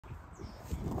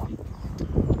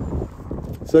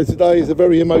So today is a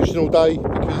very emotional day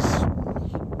because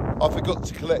I forgot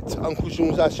to collect Uncle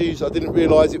Shaun's ashes. I didn't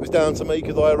realise it was down to me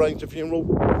because I arranged a funeral.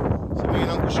 So me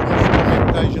and Uncle Shaun used to come here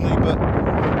occasionally, but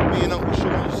me and Uncle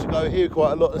Shaun used to go here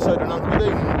quite a lot, and so did Uncle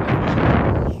Dean.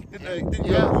 Didn't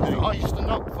you, Uncle Dean? I used to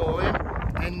knock for him,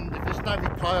 and if there's no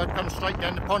reply, I'd come straight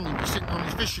down the pond and be sitting on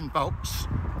his fishing box.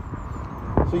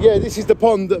 So yeah, this is the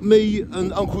pond that me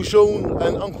and Uncle Shaun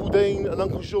and Uncle Dean and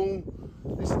Uncle Shaun,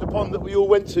 this is the pond that we all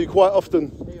went to quite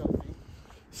often.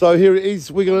 So here it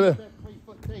is. We're gonna. About 3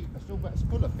 foot deep. It's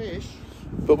full of fish.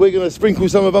 But we're gonna sprinkle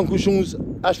some of Uncle Shaun's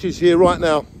ashes here right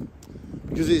now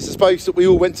because it's a space that we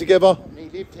all went together. He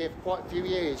lived here for quite a few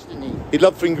years, didn't he? He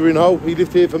loved Fingeringhoe. He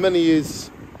lived here for many years.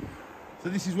 So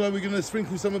this is where we're gonna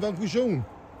sprinkle some of Uncle Shaun.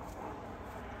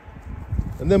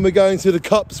 And then we're going to the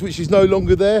cups, which is no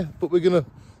longer there, but we're gonna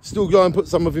still go and put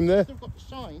some of him there. Still got the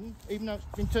sign, even though it's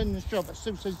been turned in the shop, it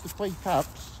still says the 3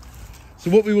 cups. So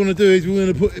what we want to do is we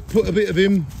want to put a bit of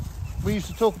him. We used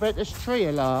to talk about this tree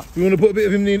a lot. We want to put a bit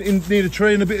of him near the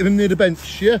tree and a bit of him near the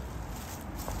bench, yeah?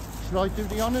 Should I do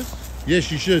the honours?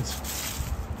 Yes, you should.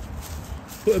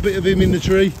 Put a bit of him in the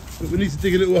tree, but we need to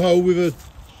dig a little hole with a...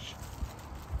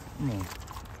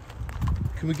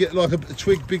 Can we get like a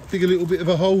twig, dig a little bit of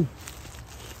a hole?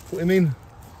 Put him in.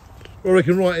 I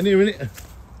reckon right in here, innit?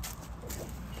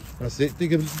 That's it,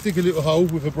 dig a little hole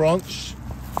with a branch.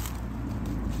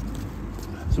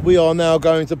 So we are now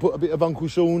going to put a bit of Uncle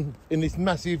Shaun in this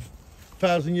massive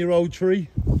 1,000-year-old tree.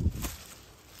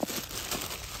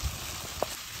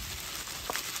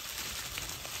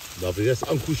 Lovely, that's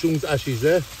Uncle Shaun's ashes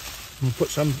there. We'll put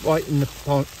some right in the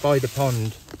pond, by the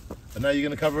pond. And now you're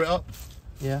going to cover it up?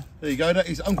 Yeah. There you go, that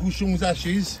is Uncle Shaun's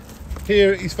ashes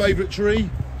here at his favourite tree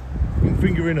in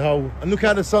Fingeringhoe. And look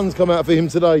how the sun's come out for him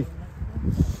today.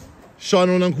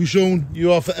 Shine on, Uncle Shaun.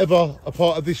 You are forever a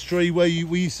part of this tree where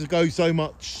we used to go so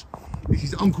much. This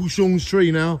is Uncle Shaun's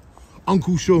tree now.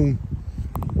 Uncle Shaun.